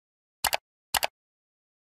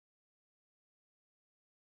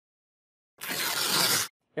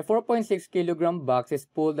A 4.6 kilogram box is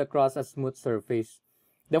pulled across a smooth surface.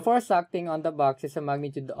 The force acting on the box is a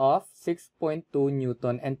magnitude of 6.2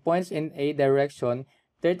 Newton and points in a direction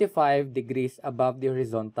 35 degrees above the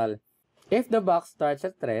horizontal. If the box starts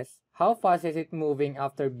at rest, how fast is it moving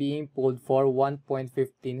after being pulled for 1.15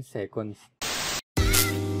 seconds?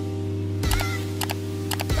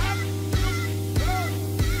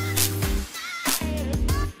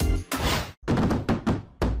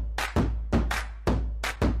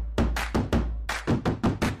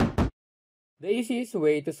 The easiest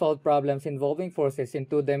way to solve problems involving forces in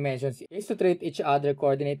two dimensions is to treat each other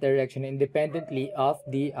coordinate direction independently of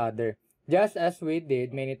the other. Just as we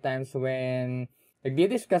did many times when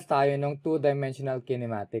nagdi-discuss tayo ng two-dimensional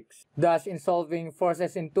kinematics. Thus, in solving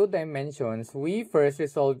forces in two dimensions, we first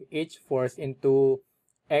resolve each force into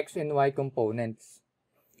x and y components.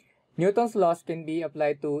 Newton's laws can be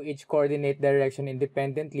applied to each coordinate direction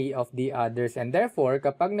independently of the others, and therefore,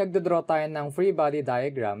 kapag nagdodraw tayo ng free body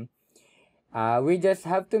diagram, we just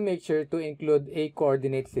have to make sure to include a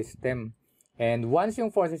coordinate system. And once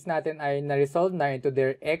yung forces natin ay na-resolve na into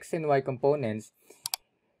their x and y components,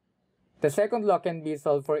 the second law can be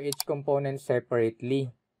solved for each component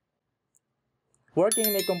separately.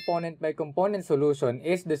 Working in a component-by-component solution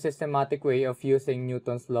is the systematic way of using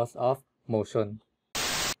Newton's laws of motion.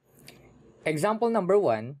 Example number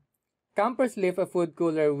 1. Campers lift a food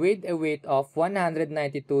cooler with a weight of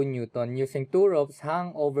 192 Newton using two ropes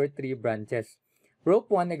hung over three branches.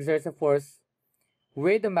 Rope 1 exerts a force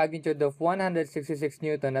with a magnitude of 166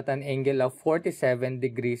 Newton at an angle of 47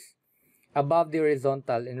 degrees above the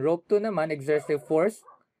horizontal, and rope 2 naman exerts a force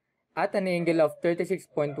at an angle of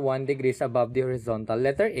 36.1 degrees above the horizontal.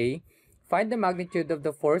 Letter A. Find the magnitude of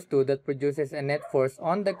the force 2 that produces a net force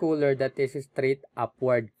on the cooler that is straight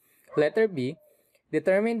upward. Letter B.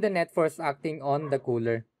 Determine the net force acting on the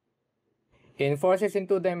cooler. In forces in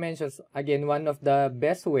two dimensions, again, one of the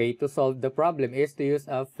best way to solve the problem is to use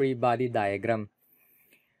a free body diagram.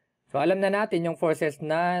 So, alam na natin yung forces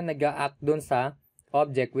na nag-a-act dun sa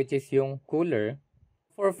object, which is yung cooler.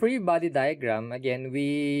 For free body diagram, again,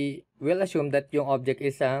 we will assume that yung object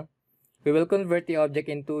is we will convert the object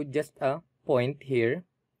into just a point here.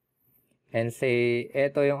 And say,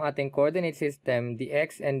 ito yung ating coordinate system, the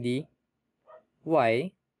x and the y.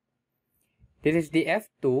 This is the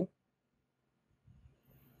F2.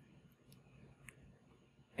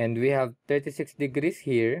 And we have 36 degrees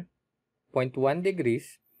here, 0.1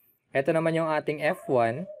 degrees. Ito naman yung ating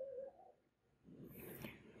F1.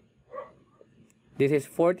 This is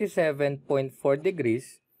 47.4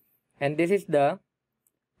 degrees. And this is the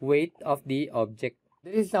weight of the object.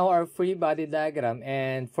 This is now our free body diagram.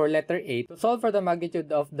 And for letter A, to solve for the magnitude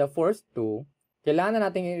of the force 2, kailangan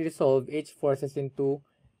natin i-resolve each forces into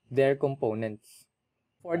their components.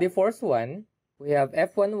 For the force 1, we have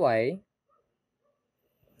F1y,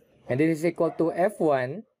 and this is equal to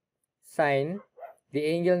F1 sine the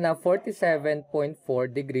angle na 47.4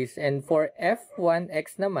 degrees. And for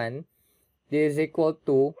F1x naman, this is equal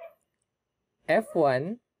to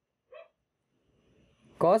F1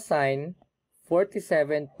 cosine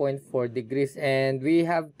 47.4 degrees. And we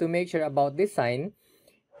have to make sure about this sign.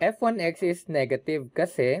 F1x is negative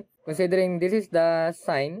kasi considering this is the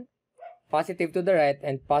sign positive to the right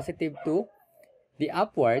and positive to the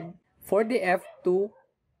upward. For the F2y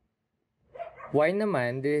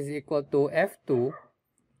naman, this is equal to F2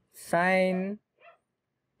 sine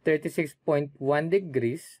 36.1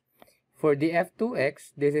 degrees. For the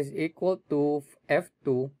F2x, this is equal to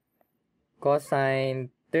F2 cosine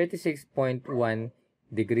 36.1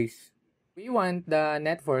 degrees. We want the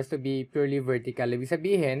net force to be purely vertical. Ibig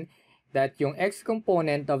sabihin that yung x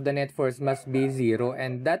component of the net force must be 0,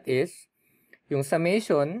 and that is yung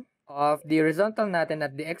summation of the horizontal natin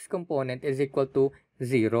at the x component is equal to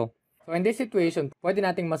 0. So in this situation, pwede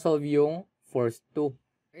nating masolve yung force 2.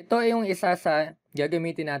 Ito ay yung isa sa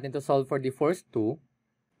gagamitin natin to solve for the force 2.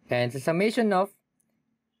 And sa summation of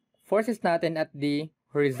forces natin at the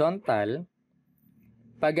horizontal,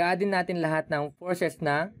 pag-aadin natin lahat ng forces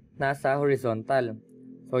na nasa horizontal.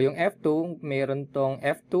 So, yung F2, mayroon tong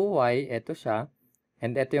F2y, ito siya.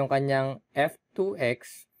 And ito yung kanyang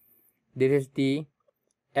F2x. This is the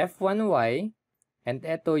F1y. And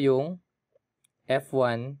ito yung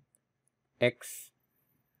F1x.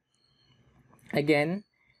 Again,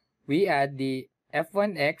 we add the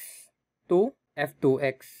F1x to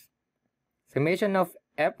F2x. Summation of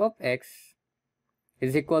f of x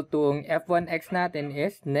is equal to F1x natin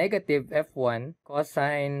is negative F1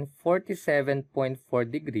 cosine 47.4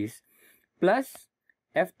 degrees plus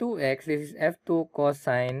F2x, this is F2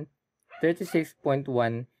 cosine 36.1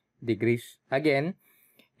 degrees. Again,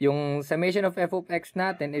 yung summation of f of x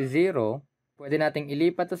natin is 0. Pwede nating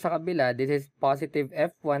ilipat to sa kabila. This is positive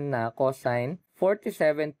f1 na cosine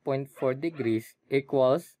 47.4 degrees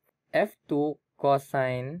equals f2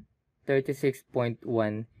 cosine 36.1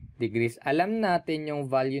 degrees. Alam natin yung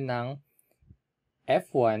value ng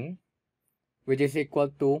f1 which is equal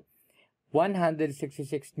to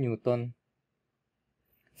 166 Newton.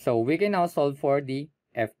 So we can now solve for the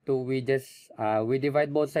f2. We divide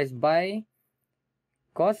both sides by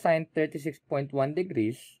cosine 36.1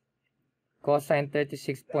 degrees. Cosine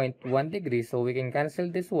 36.1 degrees. So we can cancel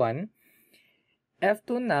this one.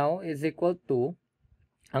 F2 now is equal to,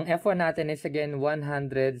 ang F1 natin is again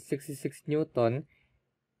 166 Newton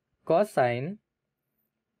cosine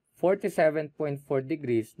 47.4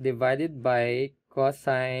 degrees divided by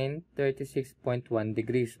cosine 36.1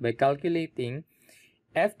 degrees. By calculating,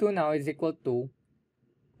 F2 now is equal to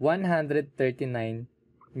 139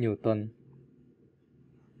 Newton.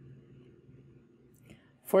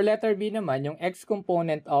 For letter B naman, yung x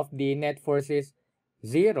component of the net force is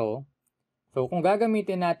 0. So, kung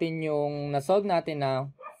gagamitin natin yung na-solve natin na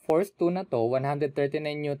force 2 na to, 139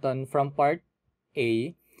 Newton from part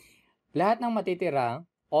A, lahat ng matitira,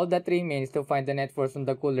 all that remains to find the net force on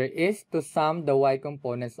the cooler is to sum the y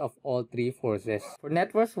components of all three forces. For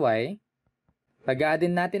net force y,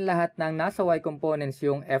 pag-aadin natin lahat ng nasa y components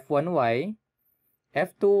yung F1y,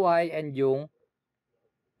 F2y, and yung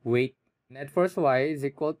weight. Net force y is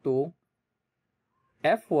equal to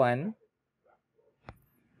F1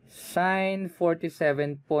 sine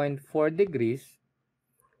 47.4 degrees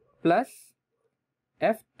plus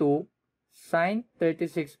F2 sine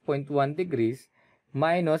 36.1 degrees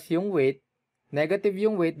minus yung weight. Negative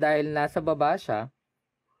yung weight dahil nasa baba siya.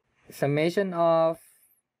 Summation of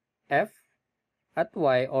F at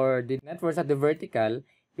y, or the net force at the vertical,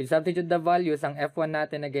 we substitute the values. Ang F1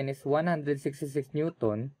 natin again is 166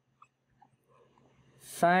 Newton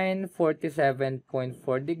sine 47.4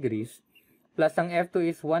 degrees plus ang F2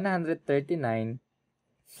 is 139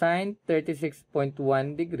 sine 36.1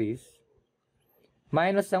 degrees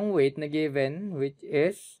minus ang weight na given, which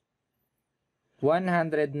is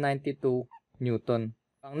 192 Newton.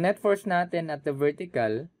 Ang net force natin at the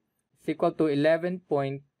vertical is equal to 11.9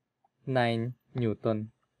 Newton.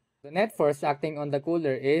 The net force acting on the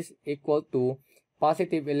cooler is equal to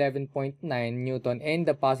positive 11.9 Newton in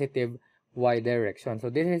the positive y direction. So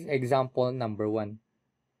this is example number 1.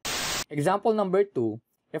 Example number 2.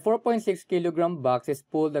 A 4.6 kilogram box is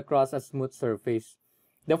pulled across a smooth surface.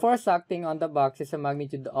 The force acting on the box is a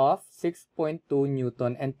magnitude of 6.2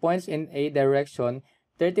 Newton and points in a direction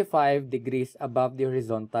 35 degrees above the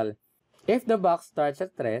horizontal. If the box starts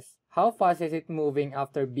at rest, how fast is it moving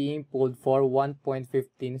after being pulled for 1.15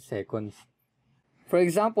 seconds? For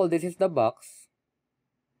example, this is the box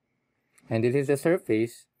and this is the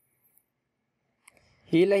surface.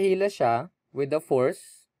 Hila-hila siya with the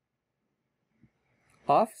force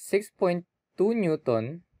of 6.2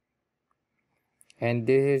 Newton, and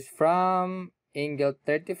this is from angle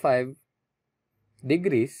 35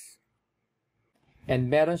 degrees,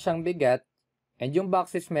 and meron siyang bigat, and yung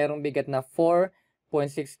box is merong bigat na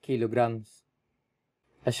 4.6 kilograms.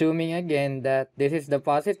 Assuming again that this is the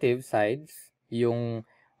positive sides, yung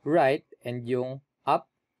right and yung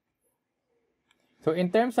up. So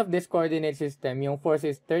in terms of this coordinate system, yung force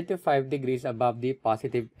is 35 degrees above the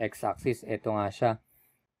positive x-axis. Ito nga siya.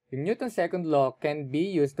 Yung Newton's second law can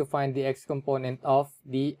be used to find the x component of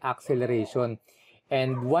the acceleration.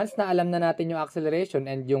 And once na alam na natin yung acceleration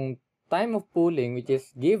and yung time of pulling which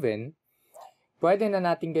is given, pwede na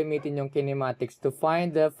natin gamitin yung kinematics to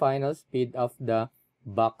find the final speed of the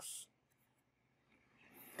box.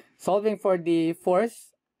 Solving for the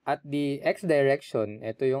force at the x direction,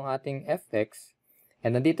 ito yung ating fx.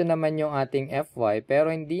 And nandito naman yung ating fy,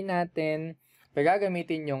 pero hindi natin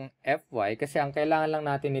gagamitin yung fy kasi ang kailangan lang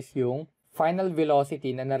natin is yung final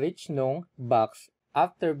velocity na na-reach nung box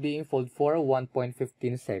after being pulled for 1.15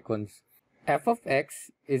 seconds. F of x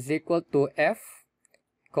is equal to f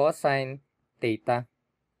cosine theta.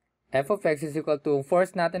 F of x is equal to,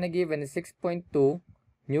 force natin na given is 6.2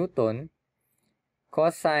 Newton.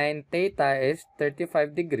 Cosine theta is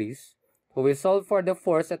 35 degrees. So we solve for the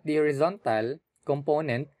force at the horizontal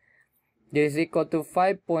component. This is equal to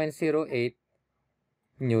 5.08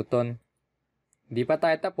 Newton. Di pa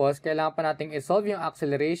tayo tapos, kailangan pa natin i-solve yung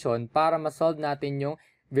acceleration para ma-solve natin yung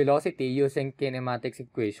velocity using kinematics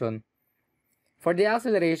equation. For the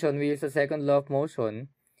acceleration, we use the second law of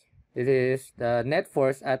motion. This is the net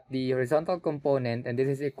force at the horizontal component, and this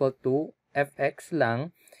is equal to fx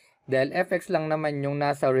lang. Dahil fx lang naman yung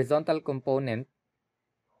nasa horizontal component,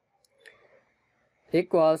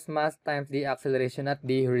 equals mass times the acceleration at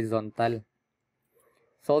the horizontal.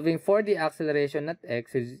 Solving for the acceleration at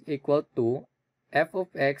x is equal to f of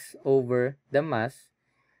x over the mass.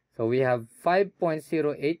 So we have 5.08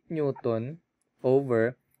 Newton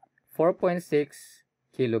over 4.6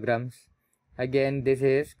 kilograms. Again, this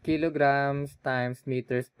is kilograms times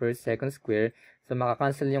meters per second square. So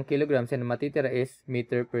makakancel yung kilograms and matitira is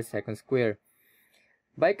meter per second square.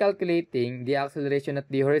 By calculating, the acceleration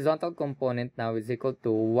at the horizontal component now is equal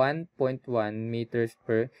to 1.1 meters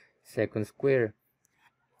per second square.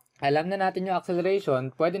 Alam na natin yung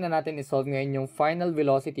acceleration, pwede na natin isolve ngayon yung final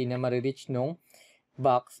velocity na marireach nung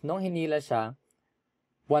box nung hinila siya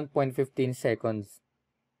 1.15 seconds.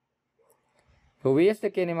 So we use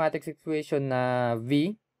the kinematics equation na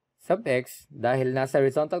v sub x, dahil nasa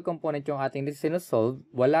horizontal component yung ating sinusolve,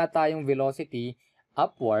 wala tayong velocity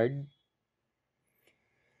upward.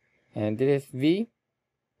 And this is v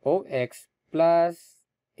of x plus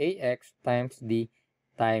ax times the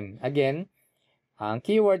time. Again, ang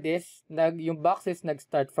keyword is, yung box is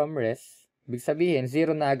nag-start from rest. Ibig sabihin,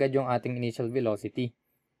 0 na agad yung ating initial velocity.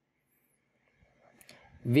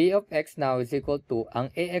 V of x now is equal to,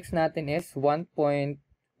 ang ax natin is 1.1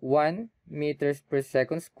 meters per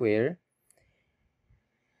second square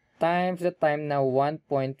times the time now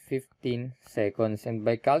 1.15 seconds. And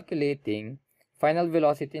by calculating, final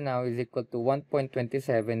velocity now is equal to 1.27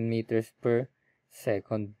 meters per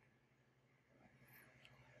second.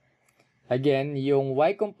 Again, yung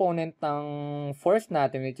y component ng force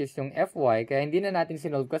natin, which is yung Fy, kaya hindi na natin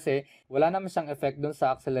sinolve kasi wala naman siyang effect dun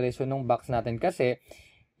sa acceleration ng box natin kasi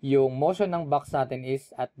yung motion ng box natin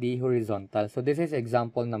is at the horizontal. So this is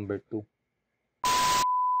example number 2.